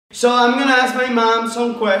So I'm gonna ask my mom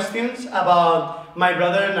some questions about my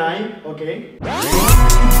brother and I, okay?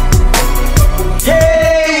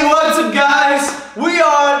 Hey, what's up guys? We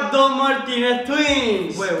are the Martinez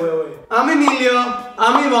twins! Wait. I'm Emilio,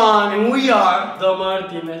 I'm Ivan, and we are the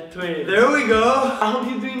Martinez twins. There we go. I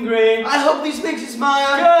hope you're doing great. I hope this makes you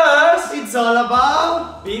smile. Cause it's all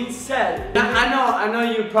about being sad. I know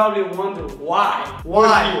you probably wonder why.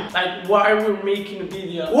 Why? Like why we're making a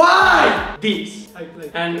video. Why? This.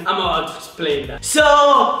 And I'm about to explain that.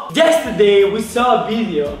 So, yesterday we saw a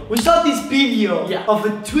video. We saw this video of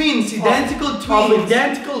identical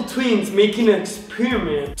twins making an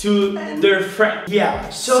experiment to their friend. Yeah.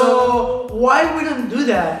 So why we don't do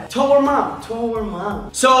that to our mom?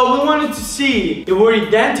 So we wanted to see if we're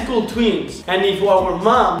identical twins and if our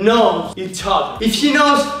mom knows each other. If she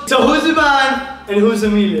knows, so who's Ivan and who's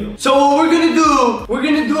Emilio? So what we're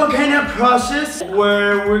gonna do a kind of process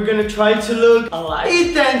where we're gonna try to look alike,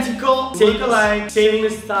 identical, look alike, same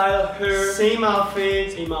style, hair, same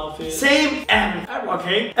outfit, same everything.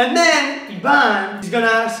 Okay? And then Ivan is gonna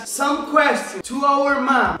ask some questions to our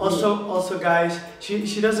mom. Also guys,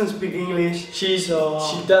 she doesn't speak English. She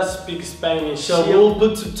does speak Spanish. So we'll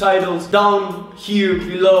put subtitles down here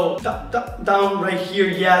below. Down right here,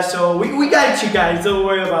 yeah. So we got you guys, don't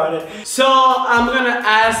worry about it. So I'm gonna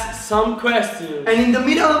ask some questions. And in the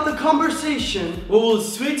middle of the conversation, we will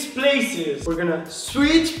switch places. We're gonna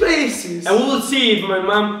switch places. And we will see if my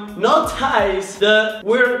mom notices that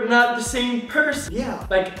we're not the same person. Yeah.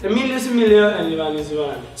 Like Emilio is Emilio and Ivan is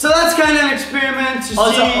Ivan. So that's kind of an experiment to see.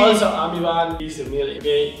 Also, I'm Ivan, he's Emilio,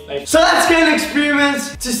 okay? So that's kind of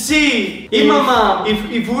experiments to see if my mom,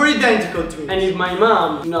 if we're identical twins. And if my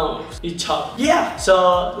mom knows each other. Yeah.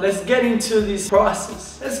 So let's get into this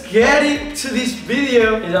process. Let's get into this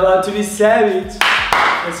video. It's about to be savage.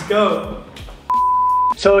 Let's go.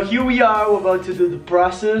 So here we are, we're about to do the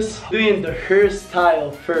process, doing the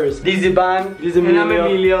hairstyle first. This is Ivan, this is Emilio, and I'm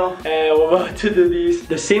Emilio, and we're about to do this.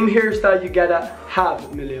 The same hairstyle you gotta have,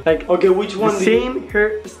 Emilio. Like, okay, which one? The same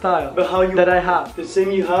hairstyle, but how you that I have. The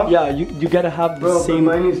same you have? Yeah, you gotta have the same.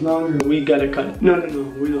 But mine is longer. We gotta cut it. No,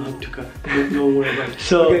 we don't have to cut it. Don't worry about it.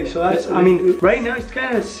 So, okay, so that's, I mean, right now it's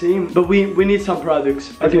kind of the same, but we need some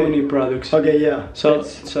products. I think we need products. Okay, yeah. So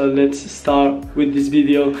let's start with this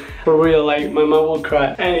video. For real, like my mom will cry.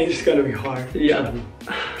 And it's gonna be hard. Yeah.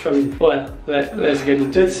 Trust me. Well, let's get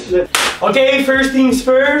into it. Okay, first things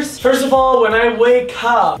first. First of all, when I wake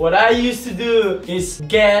up, what I used to do is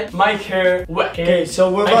get my hair wet. Okay,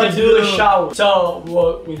 so we're about to do a shower. So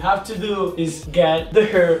what we have to do is get the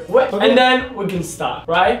hair wet. Okay. And then we can start,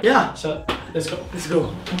 right? Yeah. So let's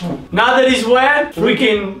go. Now that it's wet, we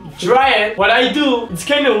can dry it. What I do, it's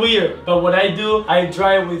kind of weird, but what I do, I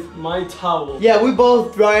dry it with my towel. Yeah, we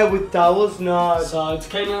both dry it with towels. No, so it's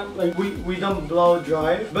kind of like we don't blow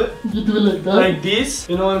dry, but you do it like that, like this.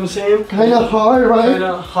 You know what I'm saying? Kind of hard, right? Kind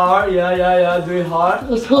of hard. Yeah. Do it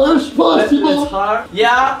hard. As hard as possible. It's hard.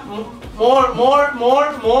 Yeah. More.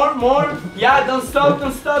 Yeah, don't stop.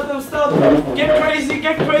 Get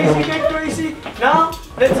crazy. Now,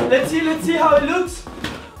 let's see how it looks.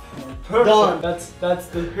 Perfect. That's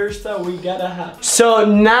the hairstyle we gotta have. So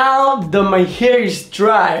now that my hair is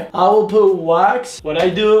dry, I will put wax. What I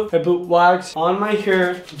do, I put wax on my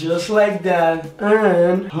hair just like that.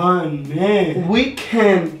 And honey, we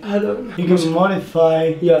can, you can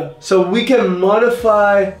modify. Yeah. So we can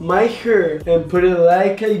modify my hair and put it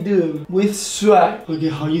like I do with swag. Okay,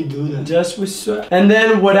 how you do that? Just with swag. And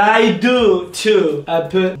then what I do too, I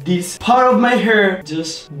put this part of my hair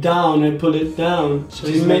just down. I pull it down. So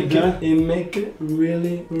you make it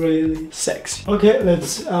really sexy. Okay,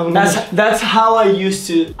 let's that's how I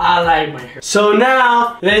like my hair. So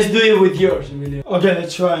now let's do it with yours, Emilio. Okay,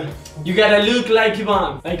 let's try. You gotta look like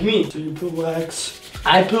Ivan, like me. So you put wax.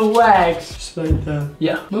 I put wax. Just like that.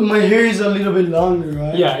 Yeah. But my hair is a little bit longer,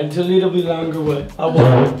 right? Yeah, it's a little bit longer, but I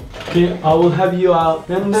will have you out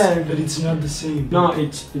and then. But it's not the same. No,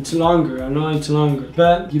 it's longer. I know it's longer.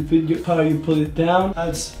 But you put your part, you pull it down.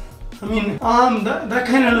 I mean, that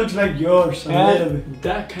kind of looks like yours a little bit.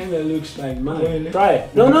 That kind of looks like mine. Really? Try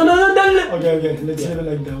it. No. Okay. Let's leave it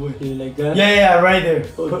like that way. You like that? Yeah, right there.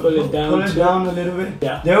 Pull it down. Pull it down a little bit.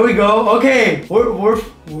 Yeah. There we go. Okay, we're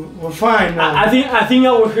fine now. I think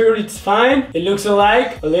our hair is fine. It looks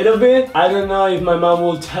alike a little bit. I don't know if my mom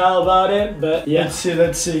will tell about it, but yeah.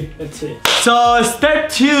 Let's see. So step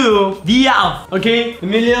 2, the outfit. Okay,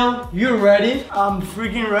 Emilio, you ready? I'm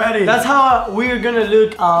freaking ready. That's how we're gonna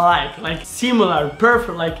look alike. Like similar,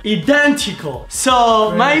 perfect, like identical.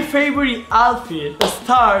 So my favorite outfit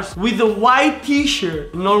starts with a white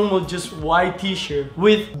t-shirt, normal just white t-shirt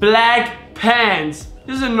with black pants.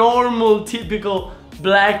 This is a normal typical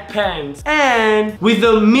black pants and with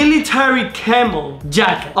a military camel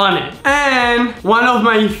jacket on it. And one of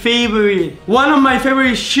my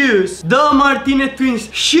favorite shoes, the Martinez twins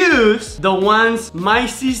shoes, the ones my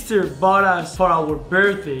sister bought us for our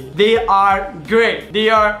birthday. They are great. They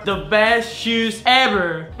are the best shoes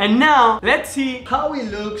ever. And now let's see how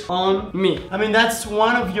it looks on me. I mean, that's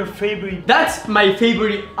one of your favorite. That's my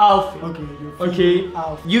favorite outfit. Okay, your favorite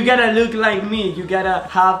outfit. You gotta look like me. You gotta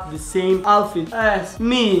have the same outfit as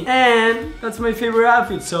me. And that's my favorite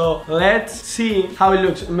outfit. So let's see how it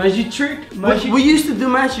looks. Magic trick? We used to do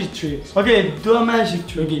magic tricks. Okay, do a magic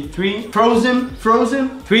trick. Okay, 3, frozen.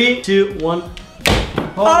 3, 2, 1.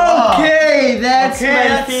 Oh, okay, that's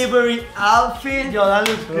my favorite outfit. Yo, that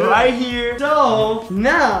looks good. Right here. So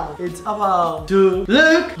now it's about to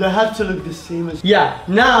look. They have to look the same as. Yeah.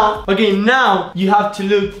 Now, okay. Now you have to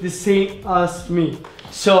look the same as me.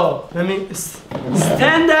 So let me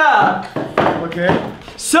stand up. Okay.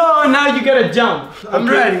 So now you gotta jump. I'm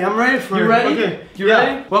ready for it. You ready? Okay. You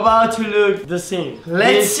ready? We're about to look the same.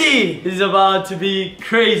 Let's see. It's about to be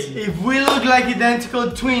crazy. If we look like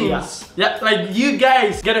identical twins. Yeah, like you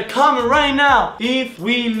guys gotta comment right now if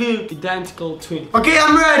we look identical twins. Okay,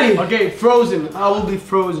 I'm ready. Okay, frozen. I will be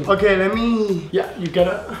frozen. Okay, let me. Yeah, you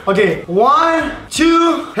gotta. Okay, 1,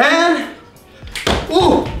 2, and.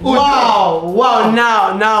 Ooh, wow,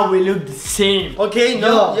 now we look the same. Okay,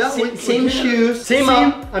 no, same shoes, same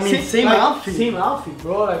outfit. Same outfit,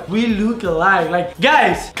 bro. Like, we look alike. Like,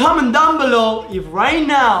 guys, comment down below if right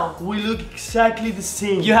now we look exactly the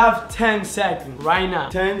same. You have 10 seconds right now.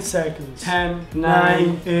 10 seconds. 10,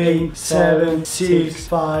 9, 8, 7, 6,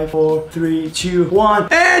 5, 4, 3, 2, 1.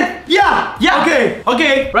 And yeah.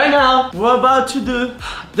 Okay. Right now we're about to do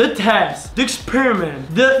the test, the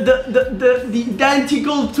experiment, the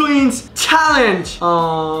identical twins challenge.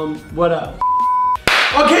 What else?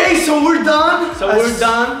 Okay, so we're done.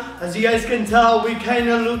 As you guys can tell, we kind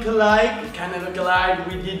of look alike. We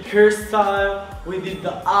did hairstyle, we did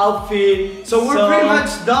the outfit. So we're pretty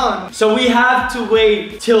much done. So we have to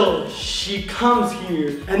wait till she comes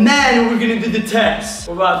here. And then we're gonna do the test.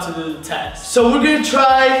 We're about to do the test. So we're gonna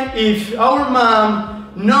try if our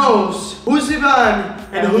mom knows who's Ivan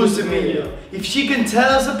and who's Emilio. If she can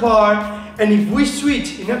tell us apart. And if we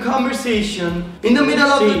switch in a conversation, in the middle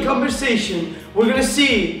of the conversation, we're gonna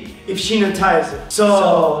see if she notices it.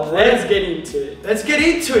 So let's get into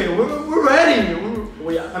it. We're ready.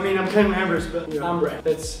 I mean, I'm kind of nervous, but I'm ready.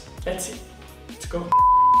 Let's see. Let's go.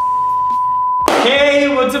 Hey,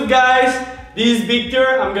 what's up, guys? This is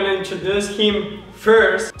Victor. I'm gonna introduce him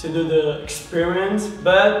first to do the experiments.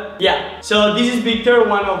 But yeah, so this is Victor,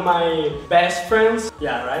 one of my best friends.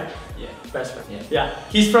 Yeah, right? Yeah, best friend. Yeah.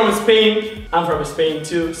 He's from Spain. I'm from Spain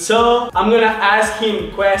too. So I'm gonna ask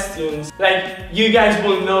him questions. Like, you guys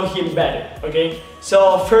will know him better, okay?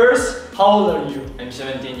 So first, how old are you? I'm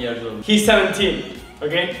 17 years old. He's 17,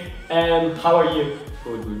 okay? And how are you?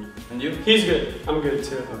 Good. And you? He's good. I'm good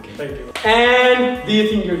too. Okay. Thank you. And do you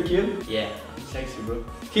think you're cute? Yeah, I'm sexy, bro.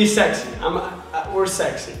 He's sexy. We're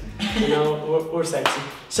sexy. You know, we're sexy.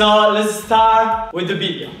 So let's start with the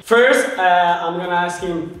video. First, I'm gonna ask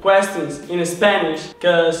him questions in Spanish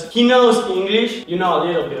because he knows English. You know a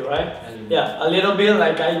little bit, right? Yeah, a little bit,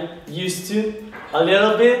 like I used to. A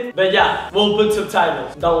little bit, but yeah, we'll put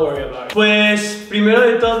subtitles. Don't worry about it. Pues, primero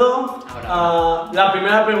de todo, la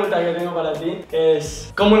primera pregunta que tengo para ti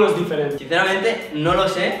es ¿cómo nos diferencias? Sinceramente, no lo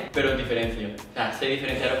sé, pero diferencio. O sea, sé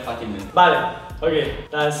diferenciaros fácilmente. Vale, ok.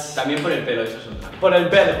 También por el pelo, eso es otra. Por el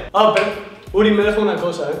pelo. Oh, pero Uri, me deja una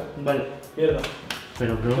cosa, Vale. Mierda.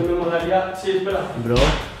 Pero, bro. Que me molaría. Sí, espera. Bro.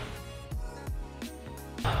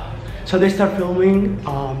 So they start filming,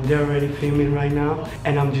 they're already filming right now,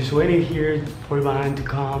 and I'm just waiting here for Ivan to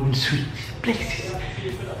come and switch places.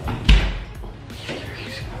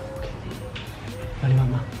 Vale,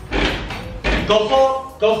 mamá.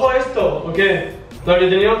 ¿Cojo esto o qué? Lo que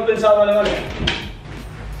teníamos pensado, vale.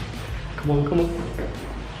 Come on.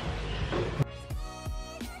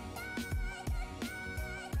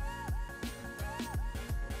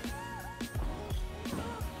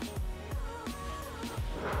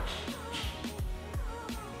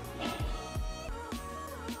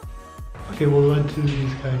 Okay, we'll run to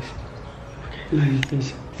these guys. Okay, like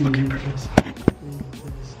this. Okay, perfect.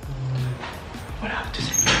 What I have to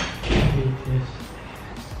say? This.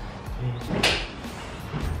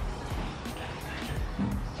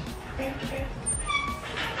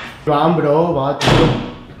 Iván, bro, va, tío.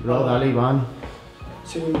 Bro, dale, Iván.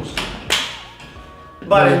 Seguimos.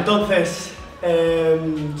 Vale, entonces,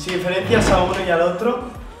 si diferencias a uno y al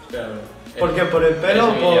otro, ¿por qué? ¿Por el pelo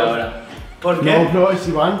o por...? Ahora. ¿Por qué? No, bro, es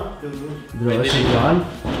Iván. Bro, es Iván.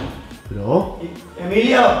 Bro.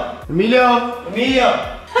 Emilio. Emilio. Emilio.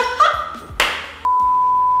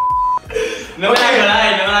 No me la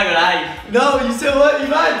coláis, no me la coláis. No, you said what,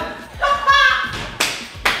 Ivan?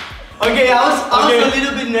 Okay, I was a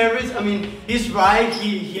little bit nervous. I mean, he's right.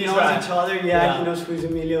 He knows right. each other. Yeah, he knows who's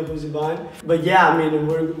Emilio, who's Ivan. But yeah, I mean,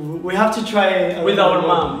 we have to try With our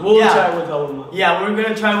mom. We'll try with our mom. Yeah, we're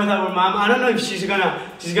gonna try with our mom. I don't know if she's gonna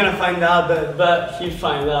find out, But he'll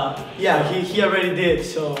find out. yeah, he already did.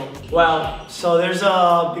 So well, so there's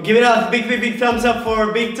a give it a big thumbs up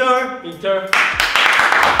for Victor. Victor,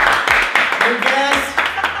 Good guess.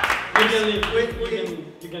 you can leave.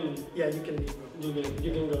 Yeah, you can leave. You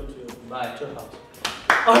can go to your house.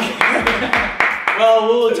 Okay. Well,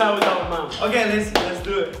 we'll try with our mom. Okay, let's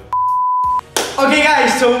do it. Okay,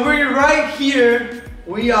 guys, so we're right here.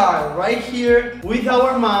 We are right here with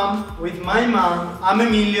our mom, with my mom. I'm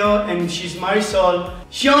Emilio, and she's Marisol.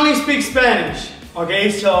 She only speaks Spanish. Okay,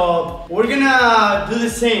 so we're gonna do the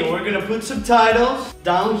same. We're gonna put subtitles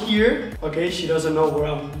down here. Okay, she doesn't know what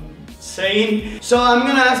I'm saying. So I'm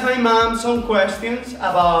gonna ask my mom some questions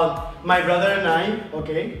about my brother and I,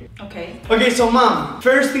 okay? Okay. Okay, so mom,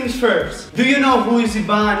 first things first. Do you know who is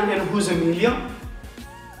Ivan and who's Emilio?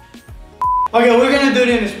 Okay, we're gonna do it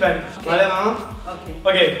in Spanish. Okay. ¿Vale, mamá? Okay.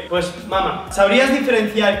 Ok, pues mamá, ¿sabrías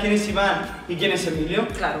diferenciar quién es Iván y quién es Emilio?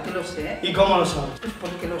 Claro que lo sé. ¿Y cómo lo sabes? Pues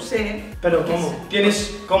porque lo sé. Pero Porque ¿cómo?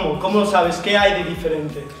 sé. ¿Cómo lo sabes? ¿Qué hay de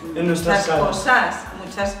diferente en nuestras caras?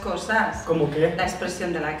 Muchas cosas. ¿Cómo qué? La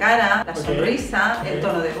expresión de la cara, la Ok. sonrisa, Ok. el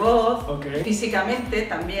tono de voz, Ok. físicamente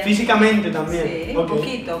también. Físicamente también. Sí, Ok. un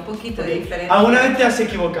poquito Ok. de diferencia. ¿Alguna vez te has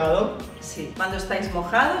equivocado? Sí. Cuando estáis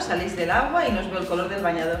mojados, salís del agua y nos veo el color del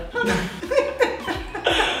bañador.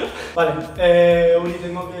 Vale, Uli,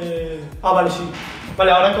 tengo que... Ah, vale, sí.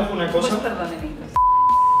 Vale, ahora cojo una Pues cosa. perdón en inglés.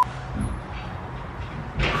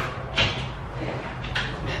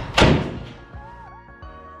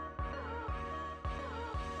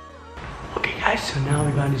 Okay guys, so now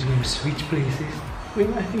Ivan is going to switch places. I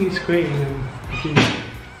think it's great.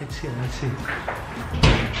 Let's see.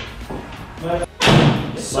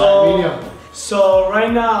 So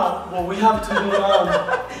right now, what we have to do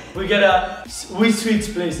we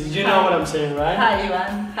switch places. You know what I'm saying, right? Hi,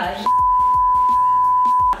 Ivan. Hi.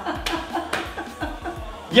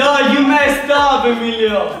 Yo, you messed up,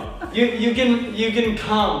 Emilio. You can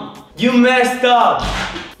come. You messed up.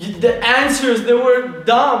 The answers, they were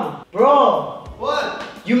dumb, bro. What?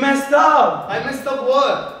 You messed up. I messed up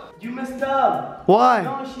what? You messed up. Why?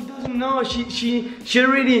 No, she doesn't know. She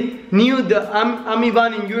already knew that I'm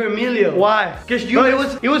Ivan and you're Emilio. Why? Because you. No,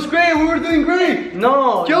 it was great. We were doing great.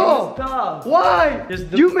 No. Yo. You messed up. Why? Just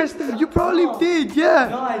the- You messed up. You probably did. Yeah.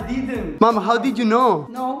 No, I didn't. Mom, how did you know?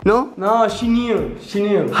 No. No? No, she knew. She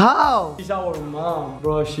knew. How? She's our mom,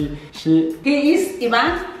 bro. She. He is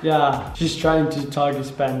Ivan. Yeah. She's trying to talk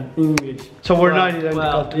Spanish, English. So we're not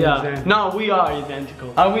identical twins. yeah. Then. No, we are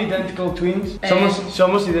identical. Are we identical twins?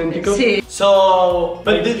 Somos idénticos. Sí. So,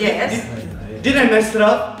 but Yes. did I mess it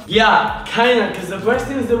up? Yeah, kinda, because the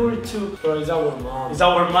questions they were too. Bro, it's our mom. It's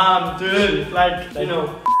our mom, dude. Like, you know.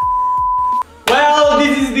 Well,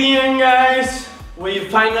 this is the end, guys. We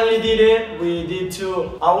finally did it. We did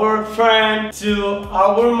to our friend, to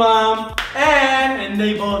our mom, and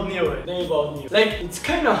they both knew it. They both knew. Like, it's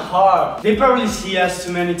kind of hard. They probably see us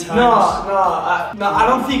too many times. No, I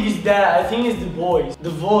don't think it's that. I think it's the voice.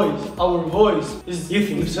 The voice, our voice is. You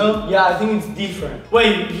think so? Yeah, I think it's different.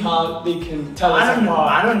 Wait, how they can tell us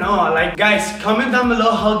apart? I don't know. Like, guys, comment down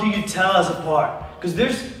below. How do you tell us apart? Because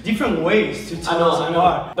there's different ways to tell us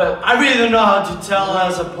apart. But I really don't know how to tell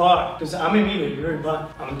us apart. Because I'm Emilio, you're Ivan.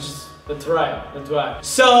 That's right.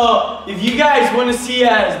 So, if you guys want to see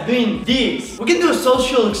us doing this, we can do a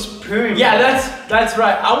social experiment. Yeah, that's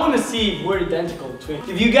right. I want to see if we're identical twins.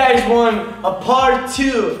 If you guys want a part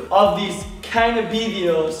 2 of these kind of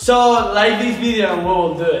videos, so like this video and we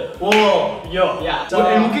will do it. Yeah. So,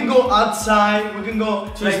 and we can go outside, we can go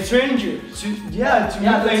to like strangers. To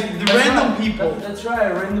the random people. That's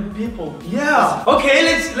right, random people. Yeah. Okay,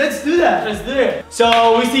 let's do that. Let's do it.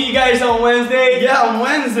 So we see you guys on Wednesday. Yeah, on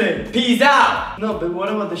Wednesday. Peace out. No, but what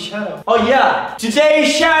about the shout out? Oh yeah.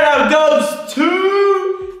 Today's shout out goes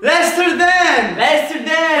to Lester Dan.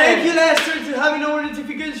 Thank you, Lester, to having our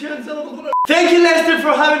notifications. Thank you, Lester,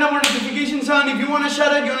 for having our notifications on. If you want a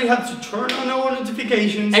shout out, you only have to turn on our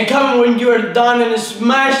notifications. And comment when you are done and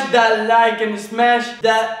smash that like and smash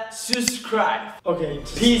that subscribe. Okay,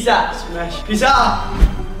 peace out. Smash. Peace out.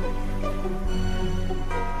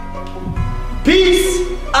 Peace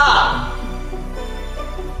out.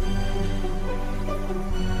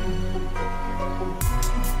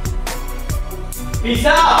 Peace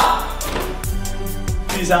out.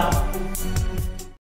 Peace out.